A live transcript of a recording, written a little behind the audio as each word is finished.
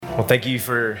Well, thank you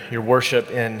for your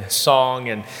worship in song,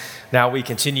 and now we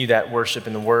continue that worship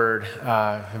in the Word.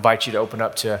 I invite you to open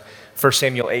up to 1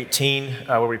 Samuel 18,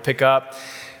 where we pick up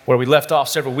where we left off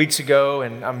several weeks ago,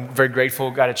 and I'm very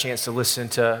grateful. Got a chance to listen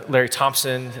to Larry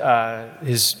Thompson, how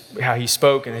he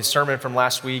spoke and his sermon from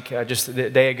last week, just a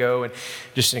day ago, and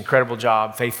just an incredible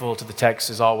job, faithful to the text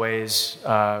as always,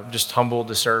 just humbled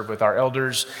to serve with our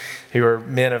elders who are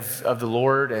men of the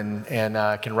Lord and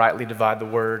can rightly divide the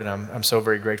word, and I'm so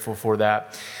very grateful for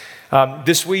that.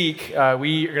 This week,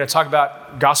 we are going to talk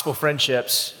about gospel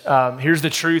friendships. Here's the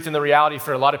truth and the reality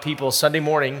for a lot of people. Sunday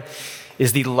morning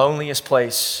is the loneliest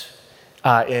place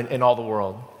in all the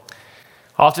world.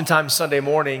 Oftentimes Sunday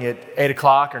morning at 8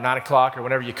 o'clock or 9 o'clock or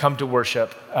whenever you come to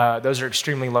worship, those are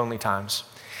extremely lonely times.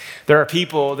 There are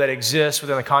people that exist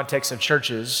within the context of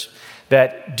churches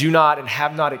that do not and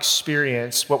have not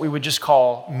experienced what we would just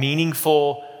call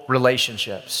meaningful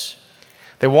relationships.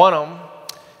 They want them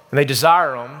and they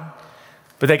desire them,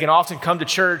 but they can often come to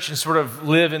church and sort of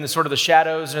live in the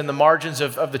shadows and in the margins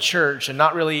of the church and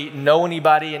not really know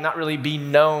anybody and not really be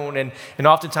known. And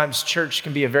oftentimes church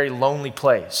can be a very lonely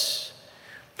place.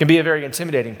 It can be a very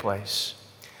intimidating place.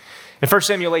 In 1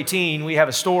 Samuel 18, we have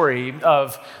a story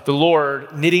of the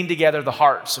Lord knitting together the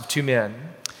hearts of two men.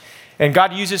 And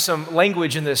God uses some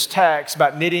language in this text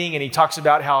about knitting, and he talks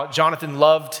about how Jonathan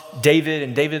loved David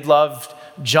and David loved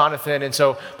Jonathan. And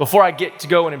so before I get to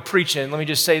going and preaching, let me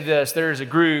just say this. There is a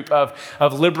group of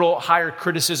liberal higher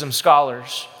criticism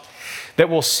scholars that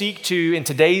will seek to, in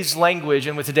today's language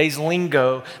and with today's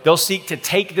lingo, they'll seek to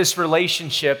take this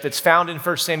relationship that's found in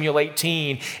 1 Samuel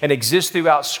 18 and exists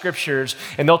throughout scriptures,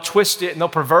 and they'll twist it and they'll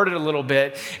pervert it a little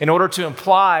bit in order to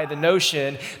imply the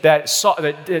notion that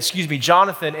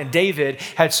Jonathan and David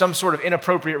had some sort of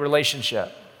inappropriate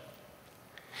relationship.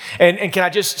 And can I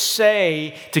just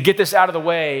say, to get this out of the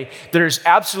way, there's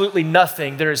absolutely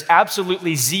nothing, there is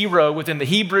absolutely zero within the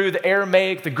Hebrew, the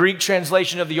Aramaic, the Greek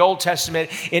translation of the Old Testament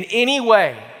in any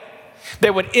way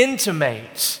that would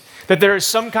intimate that there is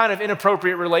some kind of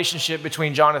inappropriate relationship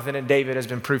between Jonathan and David has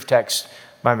been proof text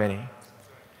by many.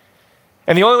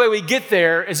 And the only way we get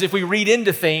there is if we read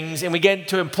into things and we get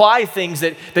to imply things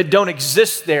that don't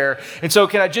exist there. And so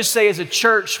can I just say, as a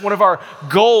church, one of our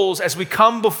goals as we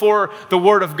come before the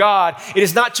Word of God, it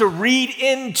is not to read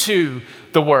into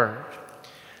the Word,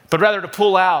 but rather to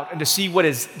pull out and to see what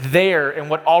is there and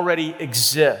what already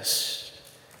exists.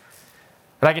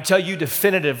 And I can tell you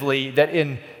definitively that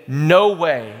in no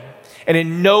way and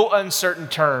in no uncertain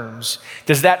terms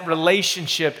does that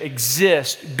relationship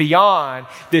exist beyond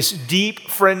this deep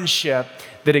friendship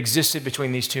that existed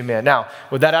between these two men. Now,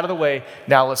 with that out of the way,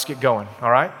 now let's get going, all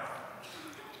right?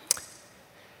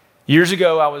 Years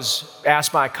ago, I was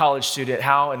asked by a college student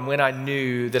how and when I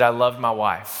knew that I loved my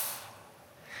wife.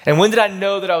 And when did I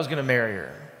know that I was going to marry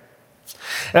her?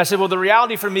 And I said, well, the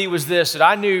reality for me was this, that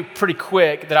I knew pretty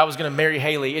quick that I was going to marry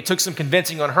Haley. It took some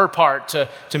convincing on her part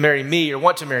to marry me or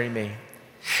want to marry me.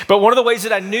 But one of the ways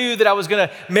that I knew that I was going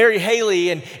to marry Haley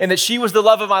and that she was the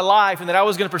love of my life and that I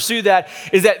was going to pursue that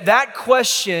is that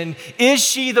question, is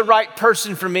she the right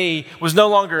person for me, was no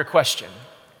longer a question.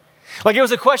 Like it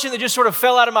was a question that just sort of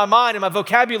fell out of my mind and my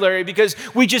vocabulary because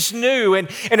we just knew. And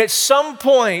at some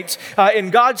point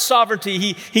in God's sovereignty,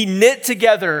 he knit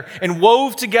together and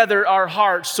wove together our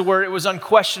hearts to where it was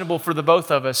unquestionable for the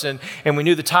both of us. And we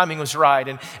knew the timing was right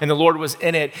and the Lord was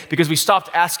in it because we stopped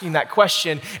asking that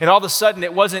question. And all of a sudden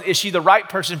it wasn't, is she the right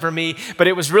person for me? But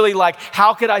it was really like,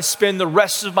 how could I spend the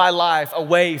rest of my life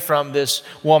away from this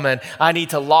woman? I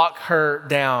need to lock her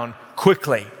down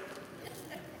quickly.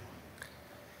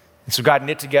 And so God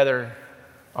knit together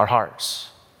our hearts.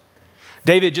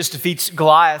 David just defeats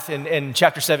Goliath in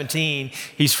chapter 17.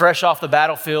 He's fresh off the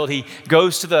battlefield. He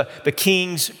goes to the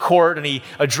king's court and he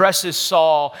addresses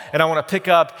Saul. And I want to pick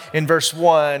up in verse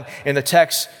 1. And the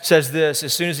text says this: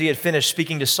 as soon as he had finished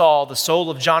speaking to Saul, the soul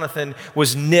of Jonathan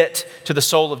was knit to the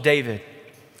soul of David.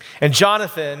 And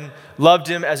Jonathan loved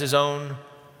him as his own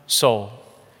soul.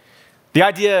 The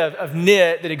idea of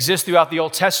knit that exists throughout the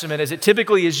Old Testament is it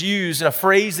typically is used in a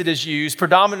phrase that is used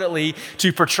predominantly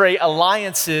to portray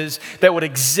alliances that would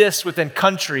exist within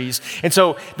countries. And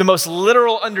so the most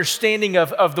literal understanding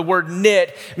of the word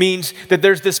knit means that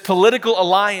there's this political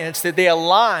alliance that they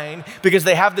align because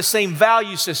they have the same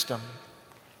value system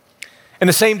and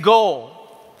the same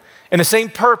goal and the same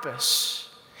purpose.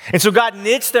 And so God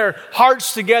knits their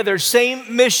hearts together,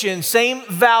 same mission, same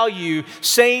value,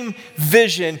 same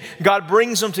vision. God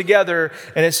brings them together,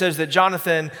 and it says that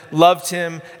Jonathan loved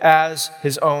him as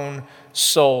his own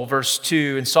soul. Verse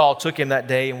 2, and Saul took him that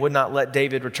day and would not let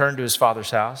David return to his father's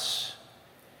house.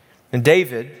 And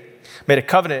David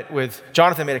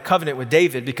Jonathan made a covenant with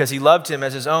David because he loved him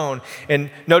as his own.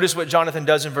 And notice what Jonathan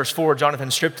does in verse 4.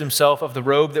 Jonathan stripped himself of the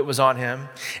robe that was on him,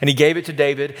 and he gave it to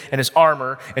David and his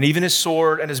armor and even his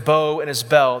sword and his bow and his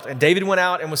belt. And David went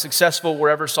out and was successful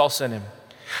wherever Saul sent him.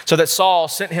 So that Saul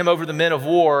sent him over the men of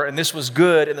war, and this was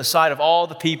good in the sight of all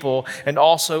the people and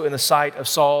also in the sight of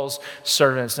Saul's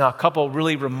servants. Now, a couple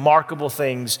really remarkable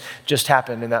things just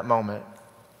happened in that moment.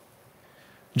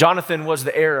 Jonathan was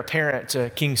the heir apparent to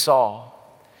King Saul.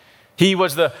 He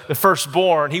was the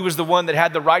firstborn. He was the one that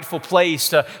had the rightful place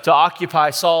to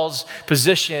occupy Saul's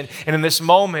position. And in this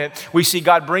moment, we see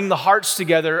God bring the hearts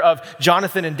together of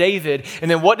Jonathan and David.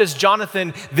 And then what does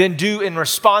Jonathan then do in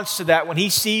response to that when he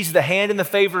sees the hand and the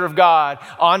favor of God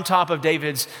on top of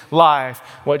David's life?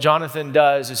 What Jonathan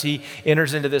does is he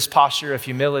enters into this posture of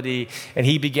humility, and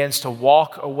he begins to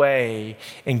walk away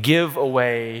and give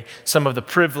away some of the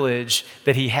privilege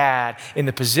that he had, in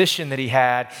the position that he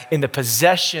had, in the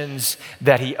possessions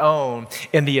that he owned,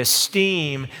 in the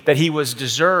esteem that he was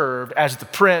deserved as the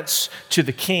prince to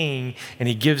the king, and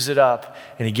he gives it up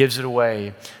and he gives it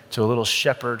away to a little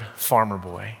shepherd farmer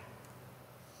boy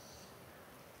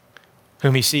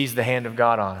whom he sees the hand of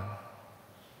God on.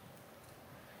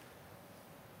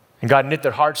 And God knit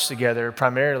their hearts together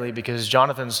primarily because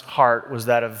Jonathan's heart was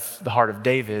that of the heart of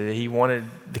David. He wanted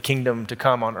the kingdom to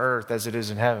come on earth as it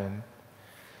is in heaven.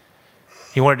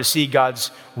 He wanted to see God's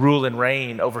rule and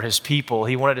reign over his people.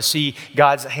 He wanted to see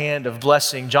God's hand of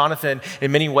blessing. Jonathan,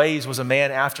 in many ways, was a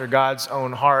man after God's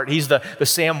own heart. He's the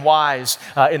Samwise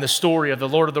in the story of the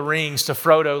Lord of the Rings to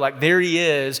Frodo. Like, there he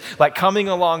is, like coming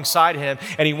alongside him,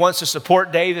 and he wants to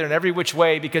support David in every which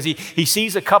way because he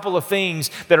sees a couple of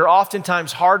things that are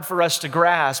oftentimes hard for us to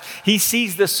grasp. He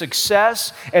sees the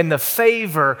success and the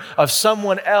favor of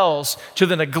someone else to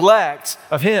the neglect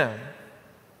of him.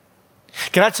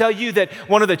 Can I tell you that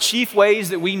one of the chief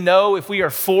ways that we know if we are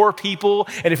for people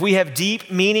and if we have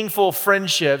deep, meaningful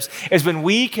friendships is when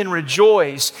we can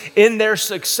rejoice in their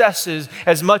successes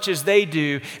as much as they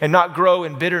do and not grow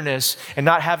in bitterness and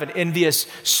not have an envious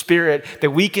spirit,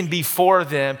 that we can be for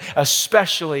them,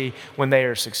 especially when they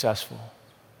are successful.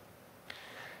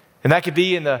 And that could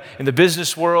be in the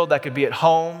business world, that could be at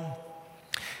home,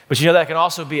 but that can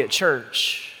also be at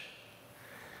church.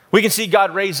 We can see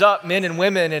God raise up men and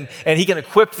women and he can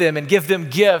equip them and give them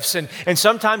gifts. And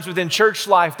sometimes within church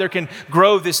life, there can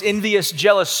grow this envious,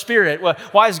 jealous spirit. Well,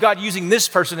 why is God using this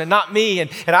person and not me? And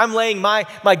I'm laying my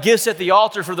gifts at the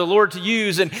altar for the Lord to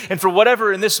use. And for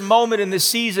whatever in this moment, in this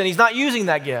season, he's not using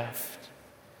that gift.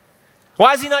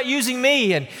 Why is he not using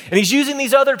me? And he's using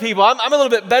these other people. I'm a little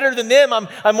bit better than them.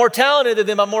 I'm more talented than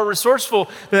them. I'm more resourceful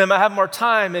than them. I have more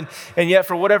time. And yet,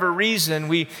 for whatever reason,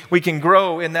 we can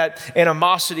grow in that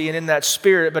animosity and in that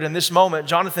spirit. But in this moment,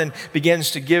 Jonathan begins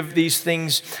to give these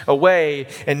things away.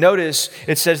 And notice,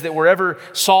 it says that wherever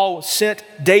Saul sent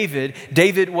David,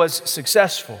 David was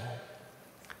successful.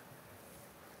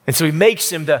 And so he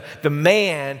makes him the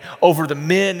man over the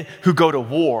men who go to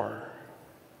war.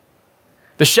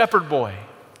 The shepherd boy,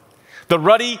 the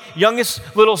ruddy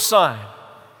youngest little son.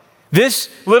 This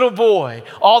little boy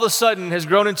all of a sudden has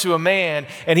grown into a man,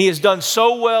 and he has done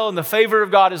so well, and the favor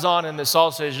of God is on him that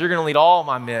Saul says, you're going to lead all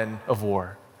my men of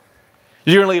war.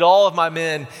 You're going to lead all of my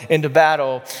men into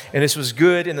battle. And this was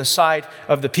good in the sight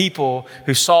of the people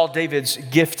who saw David's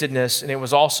giftedness, and it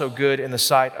was also good in the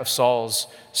sight of Saul's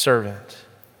servant.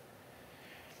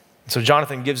 So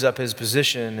Jonathan gives up his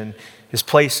position and his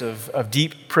place of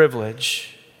deep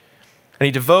privilege, and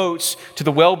he devotes to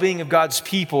the well-being of God's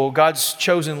people, God's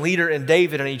chosen leader in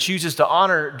David, and he chooses to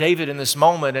honor David in this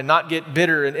moment and not get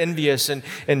bitter and envious and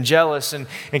jealous. And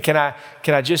can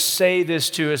I just say this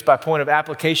to us by point of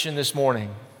application this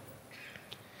morning?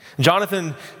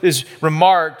 Jonathan is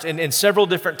remarked in several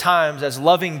different times as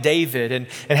loving David and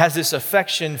has this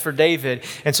affection for David.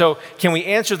 And so can we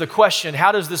answer the question,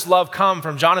 how does this love come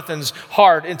from Jonathan's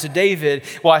heart into David?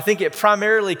 Well, I think it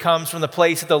primarily comes from the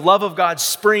place that the love of God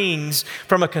springs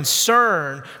from a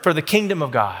concern for the kingdom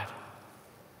of God.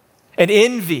 And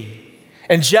envy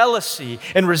and jealousy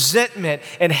and resentment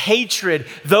and hatred,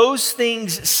 those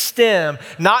things stem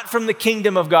not from the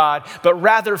kingdom of God, but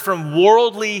rather from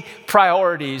worldly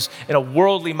priorities and a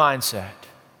worldly mindset.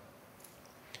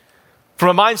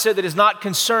 From a mindset that is not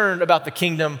concerned about the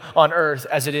kingdom on earth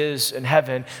as it is in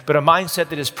heaven, but a mindset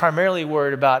that is primarily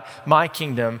worried about my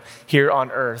kingdom here on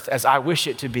earth as I wish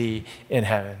it to be in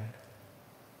heaven.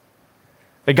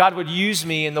 That God would use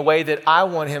me in the way that I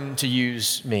want him to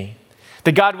use me.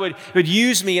 That God would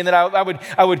use me and that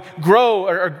I would grow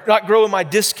or not grow in my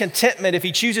discontentment if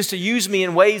he chooses to use me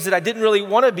in ways that I didn't really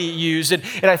want to be used.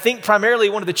 And I think primarily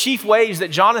one of the chief ways that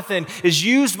Jonathan is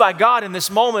used by God in this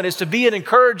moment is to be an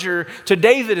encourager to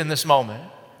David in this moment.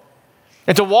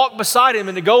 And to walk beside him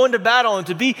and to go into battle and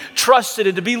to be trusted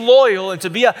and to be loyal and to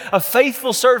be a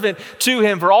faithful servant to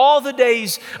him for all the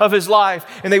days of his life.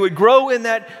 And they would grow in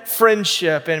that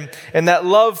friendship and that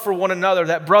love for one another,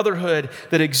 that brotherhood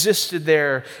that existed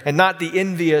there, and not the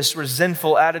envious,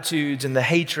 resentful attitudes and the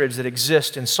hatreds that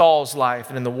exist in Saul's life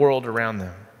and in the world around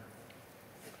them.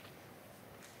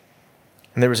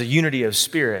 And there was a unity of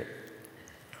spirit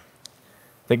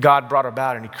that God brought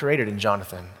about and he created in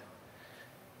Jonathan.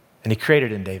 And he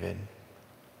created in David.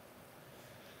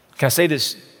 Can I say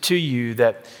this to you,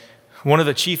 that one of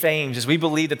the chief aims is we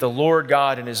believe that the Lord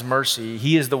God in his mercy,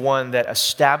 he is the one that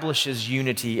establishes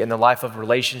unity in the life of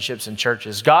relationships and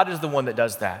churches. God is the one that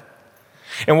does that.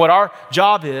 And what our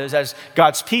job is as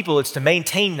God's people, it's to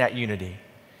maintain that unity.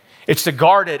 It's to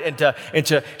guard it and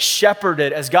to shepherd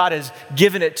it as God has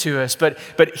given it to us.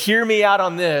 But hear me out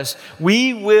on this.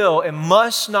 We will and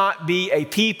must not be a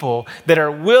people that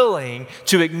are willing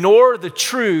to ignore the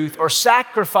truth or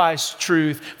sacrifice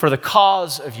truth for the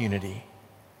cause of unity.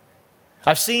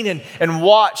 I've seen and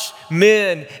watched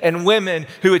men and women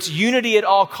who it's unity at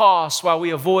all costs while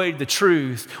we avoid the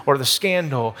truth or the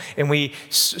scandal and we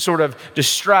sort of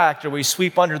distract or we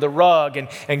sweep under the rug.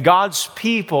 And God's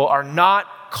people are not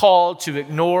called to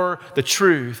ignore the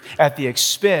truth at the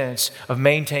expense of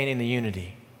maintaining the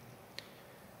unity.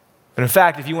 But in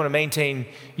fact, if you want to maintain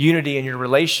unity in your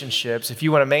relationships, if you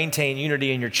want to maintain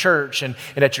unity in your church and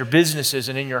at your businesses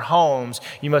and in your homes,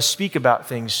 you must speak about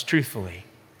things truthfully.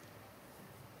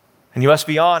 And you must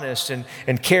be honest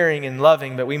and caring and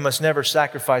loving, but we must never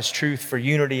sacrifice truth for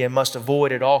unity and must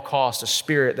avoid at all costs a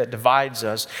spirit that divides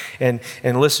us. And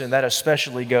listen, that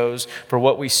especially goes for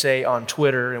what we say on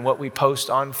Twitter and what we post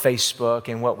on Facebook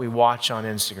and what we watch on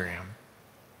Instagram.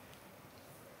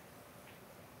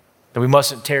 That we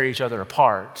mustn't tear each other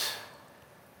apart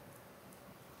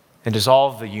and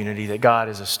dissolve the unity that God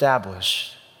has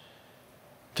established.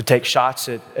 To take shots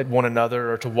at one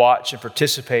another or to watch and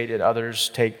participate in others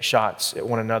take shots at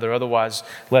one another. Otherwise,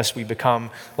 lest we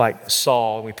become like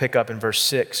Saul. We pick up in verse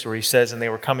 6 where he says, and they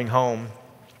were coming home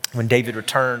when David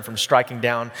returned from striking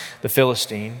down the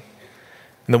Philistine.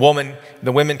 And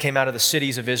the women came out of the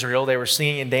cities of Israel. They were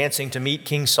singing and dancing to meet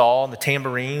King Saul, and the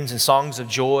tambourines and songs of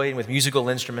joy and with musical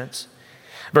instruments.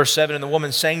 Verse 7, and the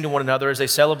women sang to one another as they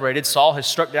celebrated, Saul has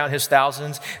struck down his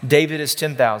thousands, David his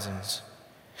 10,000s.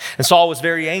 And Saul was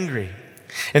very angry,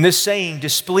 and this saying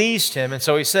displeased him. And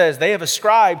so he says, they have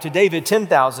ascribed to David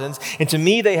 10,000s, and to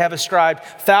me they have ascribed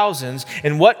thousands.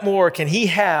 And what more can he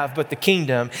have but the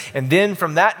kingdom? And then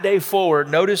from that day forward,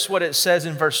 notice what it says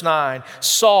in verse 9,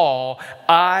 Saul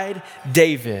eyed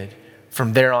David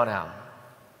from there on out.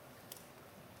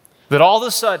 That all of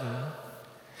a sudden,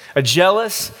 a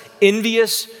jealous,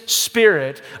 envious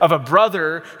spirit of a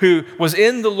brother who was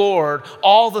in the Lord,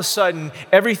 all of a sudden,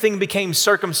 everything became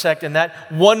circumspect in that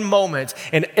one moment.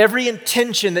 And every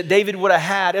intention that David would have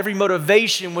had, every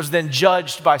motivation was then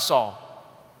judged by Saul.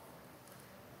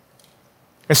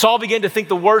 And Saul began to think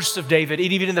the worst of David,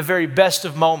 even in the very best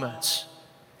of moments.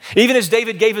 Even as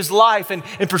David gave his life and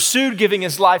pursued giving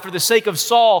his life for the sake of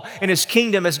Saul and his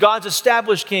kingdom as God's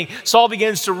established king, Saul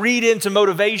begins to read into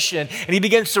motivation and he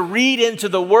begins to read into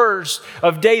the worst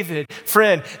of David.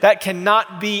 Friend, that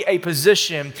cannot be a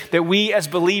position that we as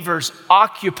believers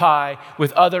occupy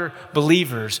with other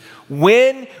believers.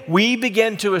 When we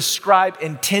begin to ascribe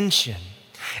intention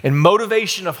and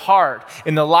motivation of heart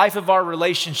in the life of our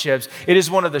relationships, it is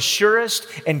one of the surest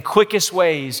and quickest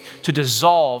ways to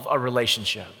dissolve a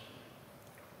relationship.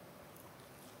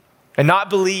 And not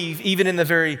believe even in the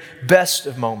very best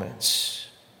of moments.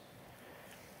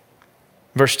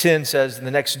 Verse 10 says,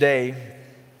 the next day,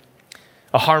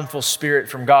 a harmful spirit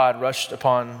from God rushed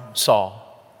upon Saul.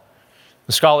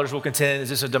 The scholars will contend, is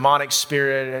this a demonic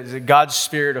spirit? Is it God's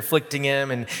spirit afflicting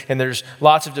him? And there's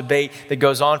lots of debate that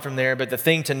goes on from there. But the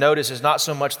thing to notice is not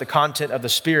so much the content of the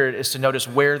spirit, is to notice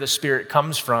where the spirit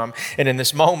comes from. And in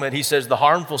this moment, he says the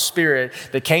harmful spirit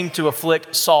that came to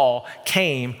afflict Saul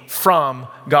came from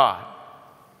God,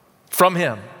 from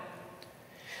him.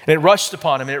 And it rushed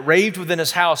upon him and it raved within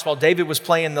his house while David was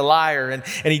playing the lyre. And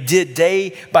he did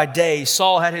day by day.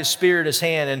 Saul had his spear in his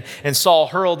hand and Saul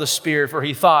hurled the spear, for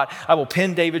he thought, I will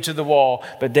pin David to the wall.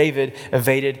 But David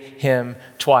evaded him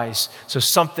twice. So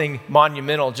something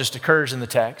monumental just occurs in the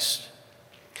text.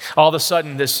 All of a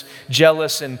sudden, this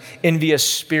jealous and envious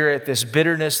spirit, this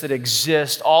bitterness that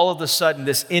exists, all of a sudden,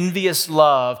 this envious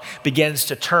love begins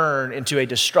to turn into a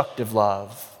destructive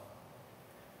love.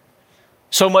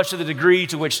 So much to the degree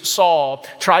to which Saul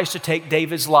tries to take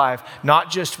David's life,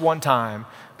 not just one time,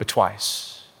 but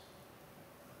twice.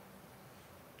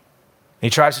 He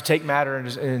tries to take matter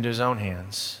into his own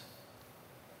hands.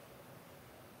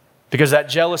 Because that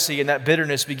jealousy and that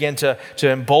bitterness began to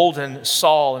embolden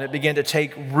Saul, and it began to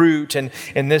take root. And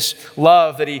this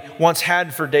love that he once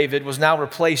had for David was now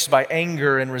replaced by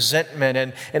anger and resentment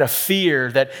and a fear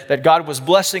that God was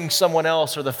blessing someone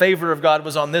else, or the favor of God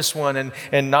was on this one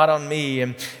and not on me.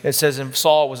 And it says, and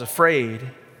Saul was afraid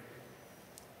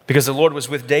because the Lord was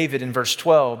with David in verse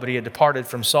 12, but he had departed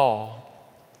from Saul.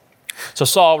 So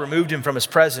Saul removed him from his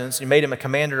presence. He made him a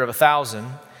commander of 1,000.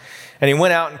 And he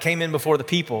went out and came in before the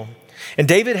people. And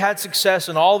David had success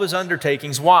in all of his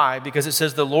undertakings. Why? Because it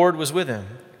says the Lord was with him.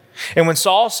 And when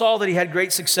Saul saw that he had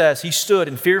great success, he stood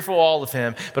in fearful awe of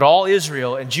him. But all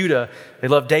Israel and Judah, they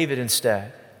loved David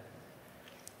instead.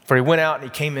 For he went out and he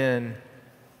came in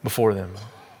before them.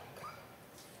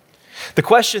 The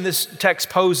question this text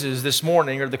poses this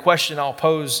morning, or the question I'll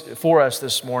pose for us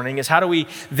this morning, is how do we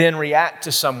then react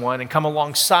to someone and come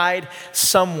alongside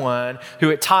someone who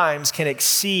at times can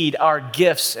exceed our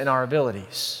gifts and our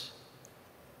abilities?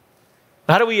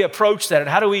 How do we approach that, and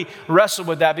how do we wrestle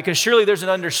with that? Because surely there's an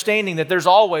understanding that there's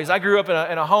always, I grew up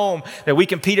in a home that we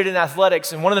competed in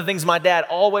athletics, and one of the things my dad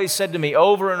always said to me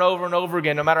over and over and over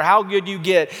again, no matter how good you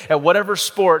get at whatever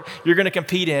sport you're going to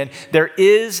compete in, there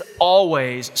is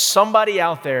always somebody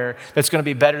out there that's going to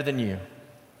be better than you.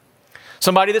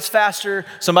 Somebody that's faster,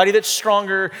 somebody that's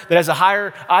stronger, that has a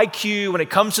higher IQ when it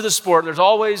comes to the sport. There's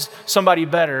always somebody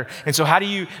better. And so how do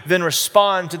you then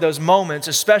respond to those moments,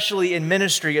 especially in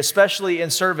ministry, especially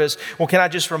in service? Well, can I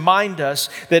just remind us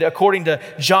that according to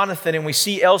Jonathan, and we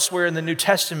see elsewhere in the New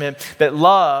Testament, that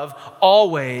love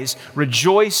always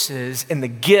rejoices in the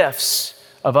gifts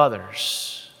of others.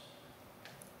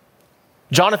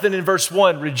 Jonathan in verse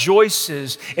 1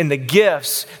 rejoices in the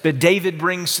gifts that David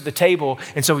brings to the table,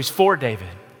 and so he's for David.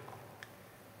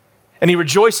 And he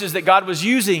rejoices that God was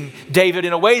using David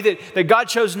in a way that God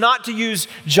chose not to use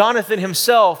Jonathan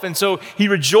himself. And so he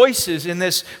rejoices in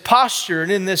this posture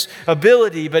and in this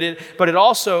ability, but it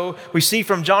also, we see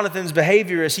from Jonathan's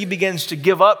behavior as he begins to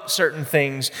give up certain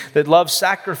things, that love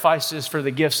sacrifices for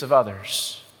the gifts of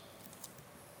others.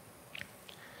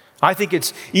 I think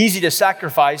it's easy to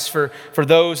sacrifice for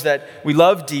those that we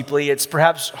love deeply. It's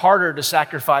perhaps harder to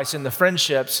sacrifice in the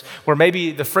friendships where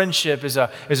maybe the friendship is a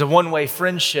one-way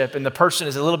friendship and the person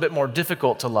is a little bit more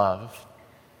difficult to love.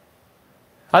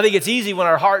 I think it's easy when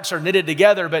our hearts are knitted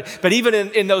together, but even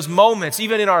in those moments,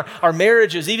 even in our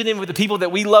marriages, even with the people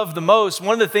that we love the most,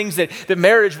 one of the things that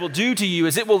marriage will do to you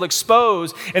is it will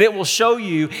expose and it will show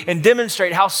you and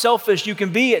demonstrate how selfish you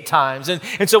can be at times.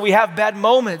 And so we have bad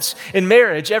moments in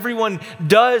marriage. Everyone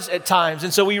does at times.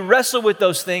 And so we wrestle with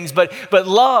those things, but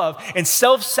love and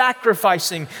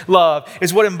self-sacrificing love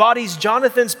is what embodies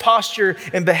Jonathan's posture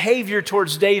and behavior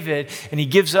towards David. And he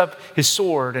gives up his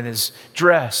sword and his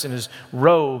dress and his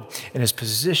robe and his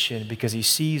position because he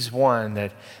sees one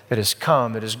that has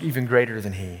come that is even greater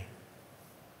than he.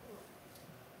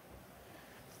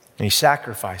 And he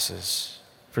sacrifices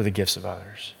for the gifts of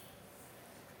others.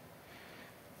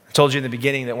 I told you in the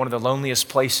beginning that one of the loneliest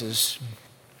places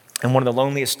and one of the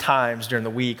loneliest times during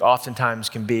the week oftentimes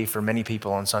can be for many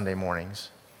people on Sunday mornings.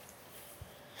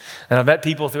 And I've met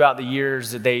people throughout the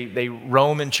years that they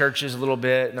roam in churches a little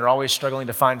bit, and they're always struggling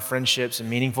to find friendships and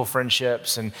meaningful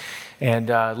friendships. And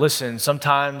listen,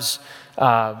 sometimes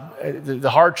the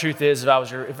hard truth is,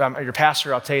 if I'm your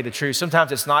pastor, I'll tell you the truth.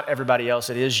 Sometimes it's not everybody else;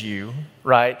 it is you,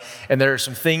 right? And there are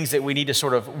some things that we need to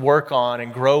sort of work on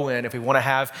and grow in if we want to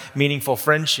have meaningful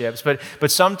friendships.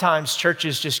 But sometimes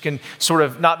churches just can sort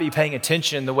of not be paying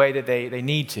attention the way that they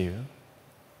need to.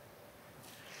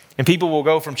 And people will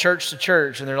go from church to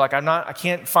church and they're like, I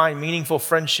can't find meaningful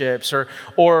friendships,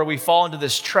 or we fall into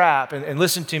this trap. And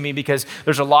listen to me, because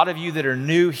there's a lot of you that are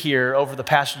new here over the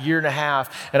past year and a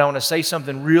half, and I want to say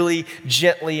something really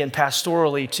gently and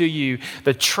pastorally to you.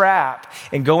 The trap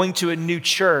in going to a new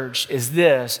church is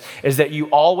that you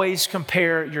always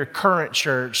compare your current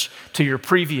church to your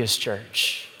previous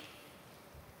church.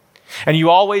 And you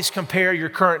always compare your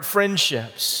current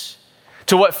friendships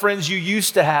to what friends you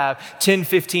used to have 10,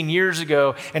 15 years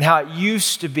ago and how it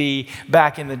used to be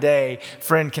back in the day.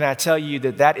 Friend, can I tell you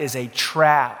that is a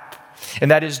trap, and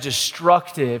that is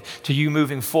destructive to you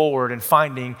moving forward and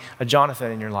finding a Jonathan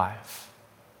in your life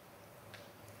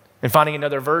and finding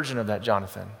another version of that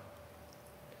Jonathan.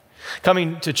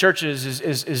 Coming to churches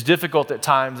is difficult at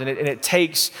times, and it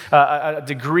takes a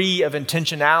degree of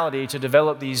intentionality to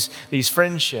develop these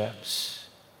friendships.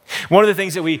 One of the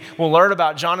things that we will learn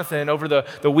about Jonathan over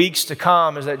the weeks to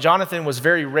come is that Jonathan was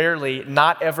very rarely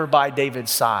not ever by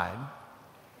David's side.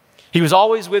 He was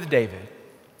always with David.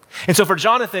 And so for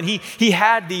Jonathan, he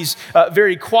had these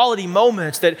very quality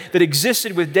moments that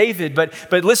existed with David.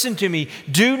 But listen to me,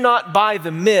 do not buy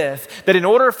the myth that in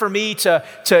order for me to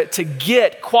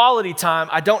get quality time,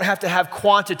 I don't have to have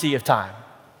quantity of time.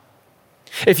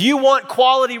 If you want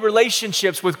quality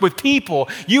relationships with people,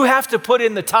 you have to put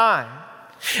in the time.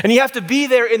 And you have to be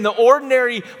there in the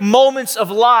ordinary moments of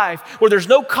life where there's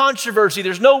no controversy,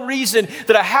 there's no reason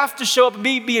that I have to show up and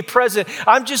be present.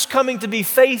 I'm just coming to be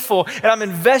faithful, and I'm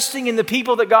investing in the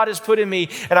people that God has put in me,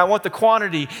 and I want the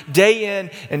quantity day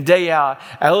in and day out.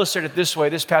 I illustrate it this way.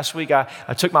 This past week, I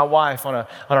took my wife on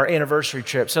our anniversary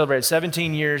trip, celebrated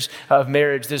 17 years of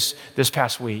marriage this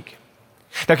past week.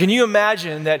 Now, can you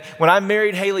imagine that when I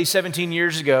married Haley 17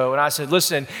 years ago and I said,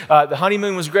 listen, the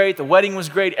honeymoon was great, the wedding was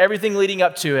great, everything leading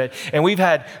up to it, and we've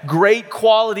had great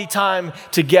quality time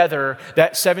together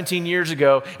that 17 years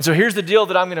ago. And so here's the deal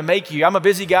that I'm going to make you. I'm a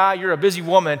busy guy, you're a busy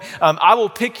woman. I will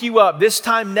pick you up this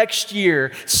time next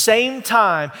year, same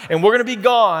time, and we're going to be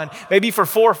gone maybe for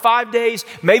 4 or 5 days.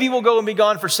 Maybe we'll go and be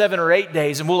gone for 7 or 8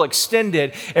 days, and we'll extend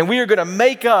it. And we are going to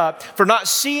make up for not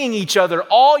seeing each other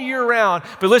all year round.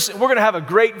 But listen, we're going to have a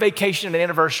great vacation and an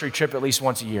anniversary trip at least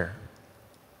once a year.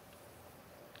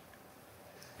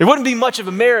 It wouldn't be much of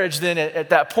a marriage then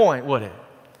at that point, would it?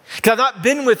 Because I've not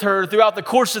been with her throughout the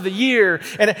course of the year,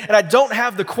 and I don't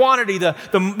have the quantity,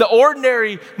 the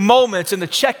ordinary moments and the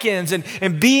check-ins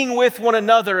and being with one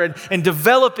another and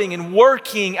developing and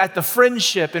working at the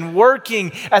friendship and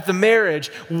working at the marriage,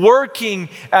 working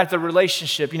at the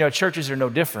relationship. You know, churches are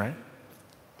no different.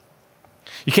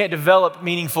 You can't develop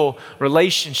meaningful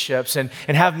relationships and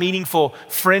have meaningful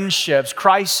friendships,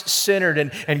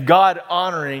 Christ-centered and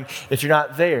God-honoring, if you're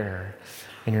not there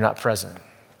and you're not present.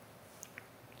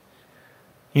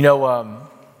 You know,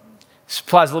 this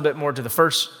applies a little bit more to the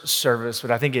first service,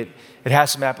 but I think it has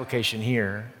some application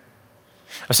here.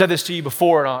 I've said this to you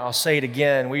before, and I'll say it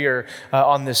again. We are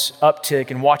on this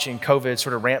uptick and watching COVID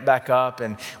sort of ramp back up,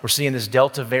 and we're seeing this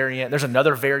Delta variant. There's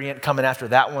another variant coming after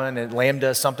that one, and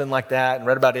Lambda, something like that, and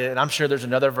read about it, and I'm sure there's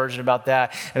another version about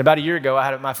that. And about a year ago,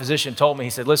 my physician told me, he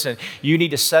said, listen, you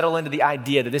need to settle into the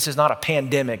idea that this is not a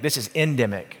pandemic, this is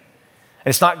endemic, and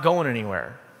it's not going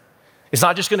anywhere. It's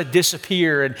not just going to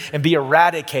disappear and be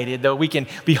eradicated, though we can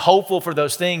be hopeful for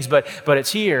those things, but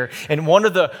it's here. And one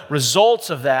of the results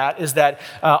of that is that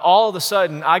all of a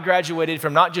sudden I graduated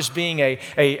from not just being a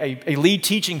lead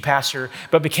teaching pastor,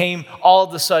 but became all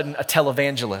of a sudden a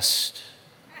televangelist.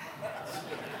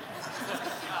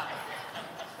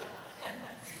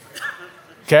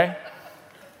 Okay?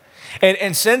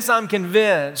 And since I'm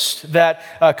convinced that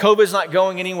COVID's not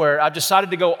going anywhere, I've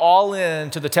decided to go all in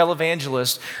to the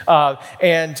televangelist.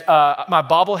 And my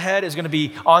bobblehead is going to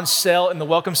be on sale in the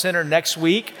Welcome Center next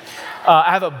week.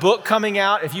 I have a book coming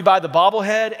out. If you buy the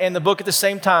bobblehead and the book at the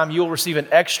same time, you'll receive an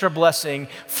extra blessing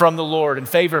from the Lord and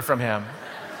favor from Him.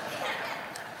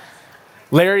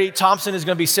 Larry Thompson is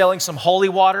going to be selling some holy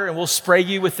water, and we'll spray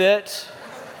you with it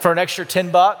for an extra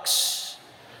 $10.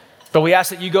 But we ask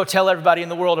that you go tell everybody in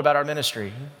the world about our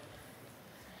ministry.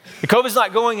 The COVID's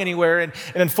not going anywhere, and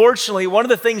unfortunately, one of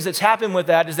the things that's happened with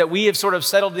that is that we have sort of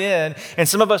settled in, and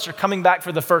some of us are coming back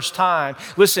for the first time.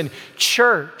 Listen,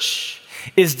 church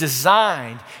is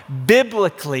designed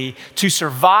biblically to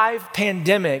survive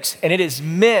pandemics, and it is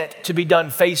meant to be done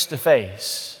face to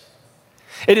face.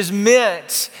 It is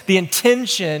meant, the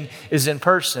intention is in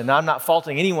person. Now, I'm not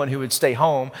faulting anyone who would stay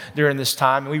home during this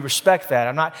time, and we respect that.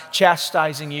 I'm not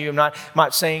chastising you. I'm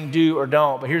not saying do or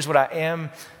don't, but here's what I am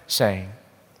saying.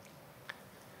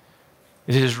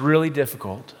 It is really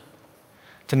difficult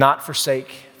to not forsake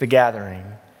the gathering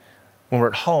when we're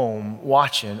at home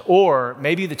watching, or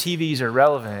maybe the TVs are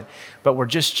relevant, but we're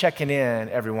just checking in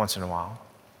every once in a while.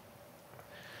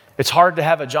 It's hard to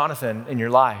have a Jonathan in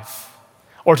your life,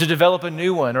 or to develop a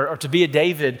new one, or to be a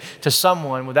David to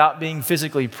someone without being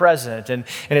physically present. And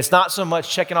it's not so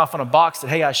much checking off on a box that,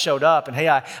 hey, I showed up, and hey,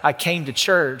 I came to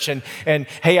church, and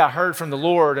hey, I heard from the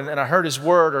Lord, and I heard His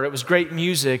word, or it was great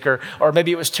music, or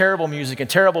maybe it was terrible music and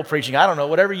terrible preaching. I don't know,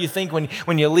 whatever you think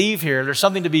when you leave here. There's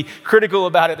something to be critical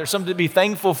about it. There's something to be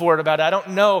thankful for it about it. I don't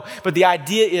know, but the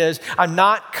idea is I'm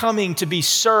not coming to be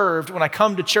served when I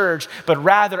come to church, but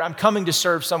rather I'm coming to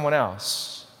serve someone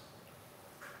else.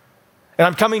 And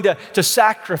I'm coming to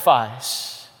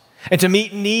sacrifice and to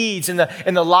meet needs in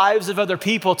the lives of other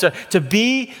people, to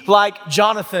be like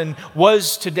Jonathan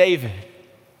was to David.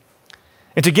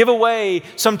 And to give away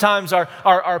sometimes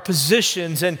our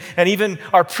positions and even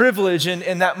our privilege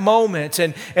in that moment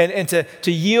and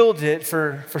to yield it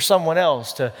for someone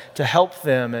else, to help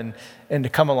them and to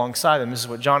come alongside them. This is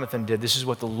what Jonathan did. This is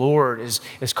what the Lord is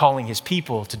calling his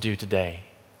people to do today.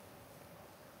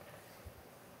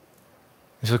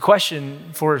 And so the question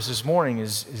for us this morning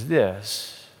is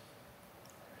this.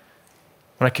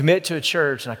 When I commit to a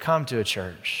church and I come to a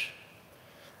church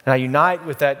and I unite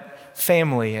with that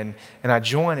family and I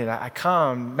join it, I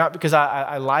come not because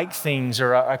I like things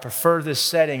or I prefer this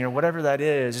setting or whatever that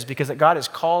is. It's because that God has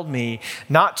called me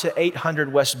not to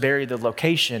 800 West Berry, the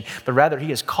location, but rather he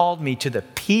has called me to the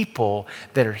people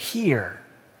that are here,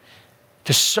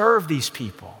 to serve these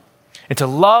people and to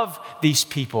love these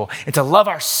people and to love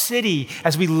our city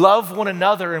as we love one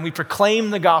another and we proclaim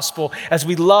the gospel as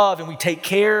we love and we take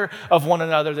care of one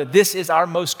another, that this is our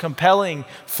most compelling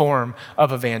form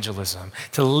of evangelism,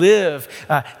 to live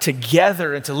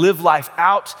together and to live life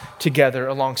out together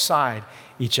alongside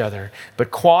each other.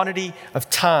 But quantity of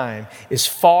time is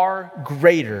far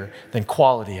greater than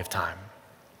quality of time.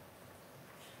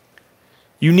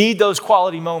 You need those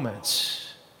quality moments.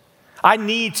 I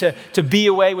need to be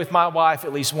away with my wife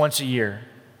at least once a year,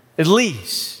 at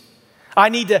least. I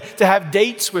need to have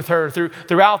dates with her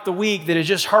throughout the week that is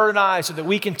just her and I so that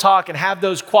we can talk and have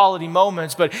those quality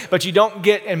moments, but you don't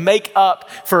get and make up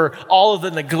for all of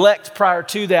the neglect prior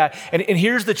to that. And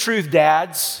here's the truth,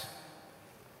 dads.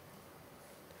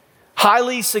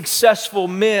 Highly successful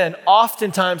men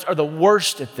oftentimes are the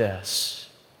worst at this.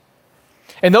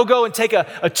 And they'll go and take a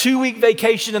 2-week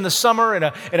vacation in the summer and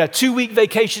a 2-week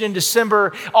vacation in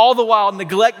December, all the while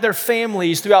neglect their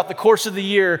families throughout the course of the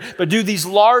year, but do these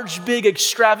large, big,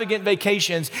 extravagant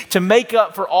vacations to make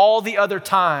up for all the other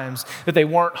times that they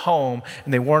weren't home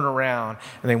and they weren't around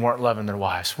and they weren't loving their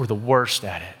wives. We're the worst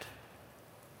at it.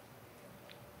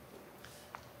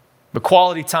 But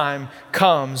quality time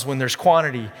comes when there's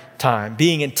quantity time,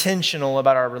 being intentional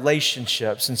about our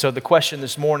relationships. And so the question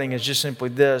this morning is just simply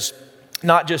this.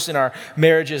 Not just in our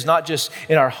marriages, not just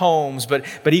in our homes, but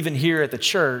even here at the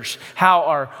church.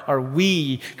 How are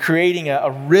we creating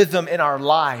a rhythm in our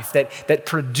life that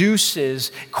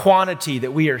produces quantity,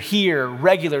 that we are here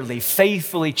regularly,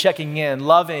 faithfully checking in,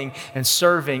 loving and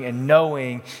serving and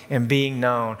knowing and being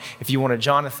known? If you want a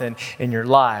Jonathan in your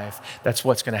life, that's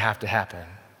what's going to have to happen.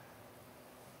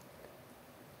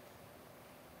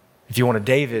 If you want a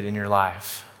David in your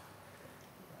life,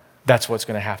 that's what's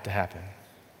going to happen.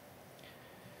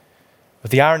 But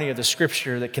the irony of the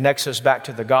scripture that connects us back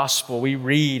to the gospel, we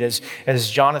read as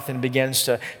Jonathan begins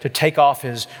to take off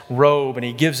his robe and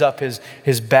he gives up his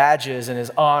badges and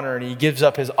his honor and he gives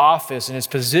up his office and his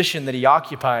position that he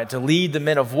occupied to lead the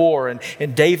men of war.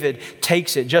 And David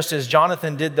takes it. Just as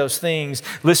Jonathan did those things,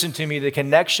 listen to me, the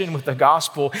connection with the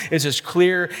gospel is as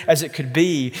clear as it could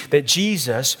be, that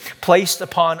Jesus placed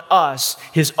upon us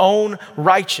his own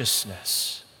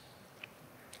righteousness.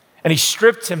 And he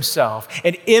stripped himself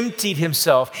and emptied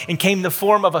himself and came the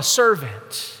form of a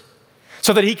servant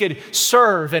so that he could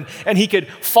serve and he could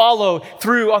follow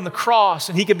through on the cross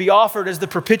and he could be offered as the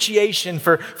propitiation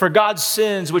for God's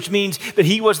sins, which means that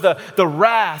he was the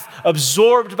wrath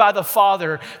absorbed by the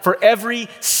Father for every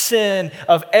sin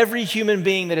of every human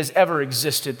being that has ever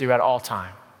existed throughout all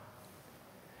time.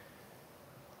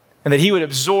 And that he would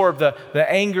absorb the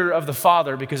anger of the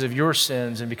Father because of your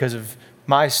sins and because of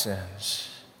my sins.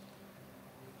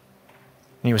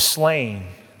 And he was slain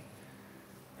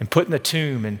and put in the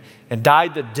tomb and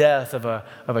died the death of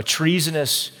a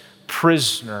treasonous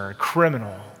prisoner,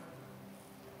 criminal,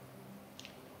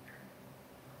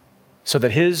 so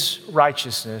that his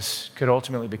righteousness could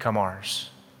ultimately become ours.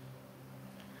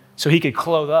 So he could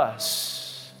clothe us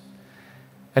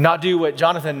and not do what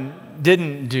Jonathan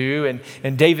didn't do,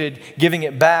 and David giving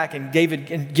it back, and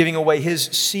David giving away his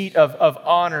seat of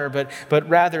honor, but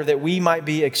rather that we might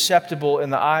be acceptable in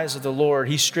the eyes of the Lord.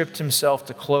 He stripped himself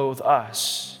to clothe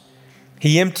us.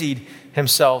 He emptied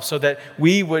himself so that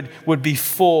we would be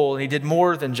full, and he did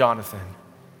more than Jonathan.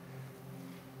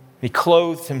 He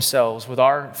clothed himself with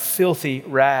our filthy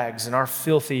rags and our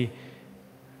filthy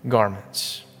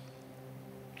garments.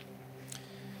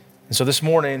 And so this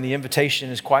morning, the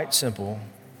invitation is quite simple.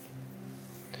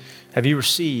 Have you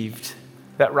received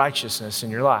that righteousness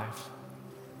in your life?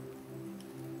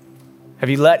 Have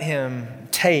you let him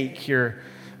take your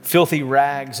filthy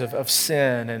rags of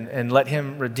sin and let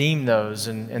him redeem those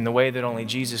in the way that only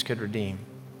Jesus could redeem?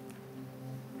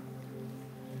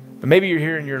 But maybe you're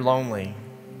here and you're lonely.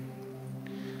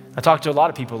 I talk to a lot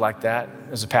of people like that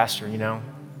as a pastor, you know.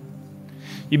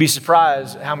 You'd be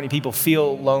surprised how many people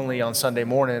feel lonely on Sunday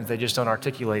morning if they just don't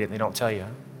articulate it and they don't tell you.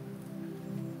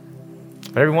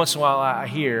 But every once in a while I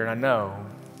hear and I know,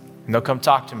 and they'll come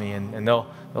talk to me and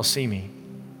they'll see me.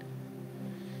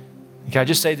 Can I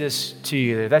just say this to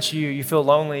you? If that's you, you feel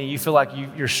lonely, you feel like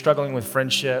you're struggling with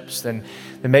friendships, then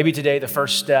maybe today the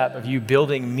first step of you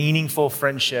building meaningful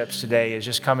friendships today is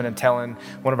just coming and telling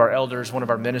one of our elders, one of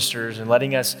our ministers, and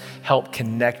letting us help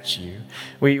connect you.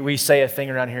 We say a thing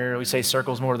around here, we say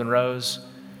circles more than rows.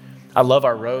 I love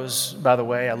our rows, by the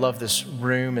way. I love this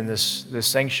room and this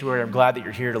sanctuary. I'm glad that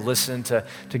you're here to listen to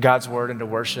God's word and to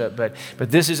worship, but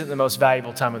this isn't the most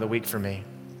valuable time of the week for me.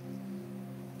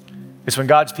 It's when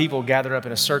God's people gather up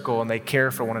in a circle and they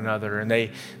care for one another and they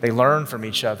learn from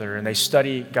each other and they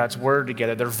study God's word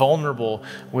together. They're vulnerable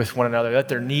with one another. Let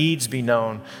their needs be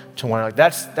known to one another.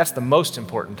 That's the most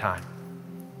important time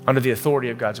under the authority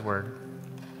of God's word.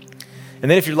 And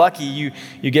then if you're lucky,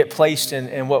 you get placed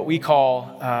in what we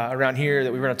call around here,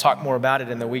 that we're going to talk more about it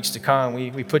in the weeks to come.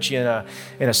 We put you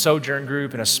in a sojourn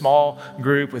group, in a small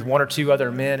group with one or two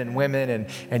other men and women,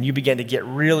 and you begin to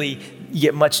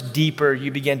get much deeper. You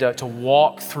begin to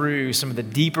walk through some of the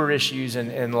deeper issues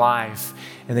in life.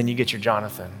 And then you get your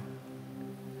Jonathan,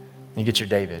 you get your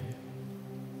David,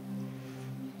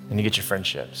 and you get your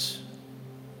friendships.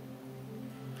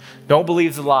 Don't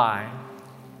believe the lie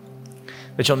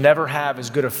that you'll never have as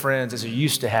good of friends as you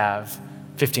used to have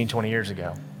 15, 20 years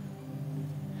ago.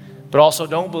 But also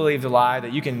don't believe the lie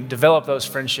that you can develop those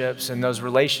friendships and those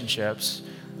relationships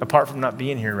apart from not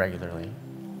being here regularly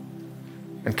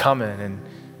and coming and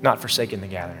not forsaking the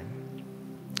gathering.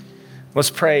 Let's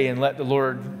pray and let the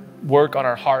Lord work on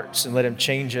our hearts and let him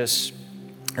change us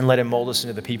and let him mold us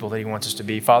into the people that he wants us to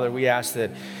be. Father, we ask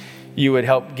that you would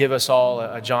help give us all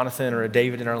a Jonathan or a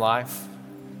David in our life.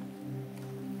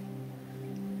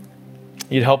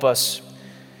 You'd help us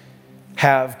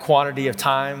have quantity of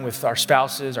time with our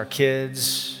spouses, our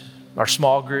kids, our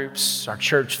small groups, our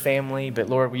church family. But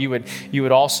Lord, you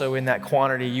would also in that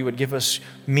quantity, you would give us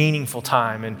meaningful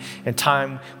time and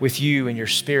time with you and your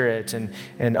spirit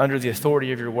and under the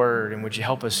authority of your word. And would you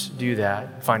help us do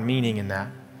that, find meaning in that?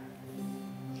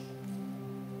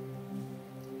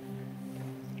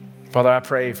 Father, I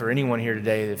pray for anyone here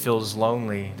today that feels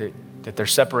lonely, that they're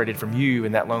separated from you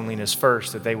in that loneliness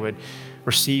first, that they would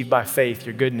receive by faith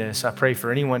your goodness. I pray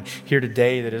for anyone here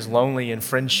today that is lonely in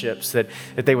friendships, that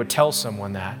they would tell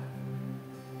someone that.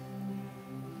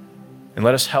 And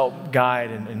let us help guide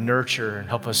and nurture and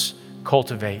help us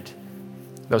cultivate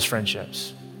those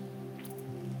friendships.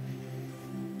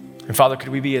 And Father, could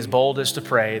we be as bold as to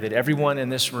pray that everyone in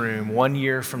this room 1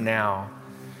 year from now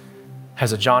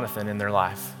has a Jonathan in their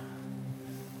life,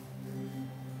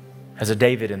 has a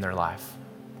David in their life.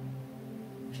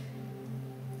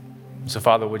 So,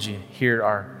 Father, would you hear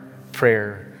our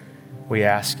prayer, we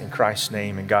ask in Christ's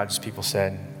name, and God's people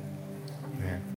said,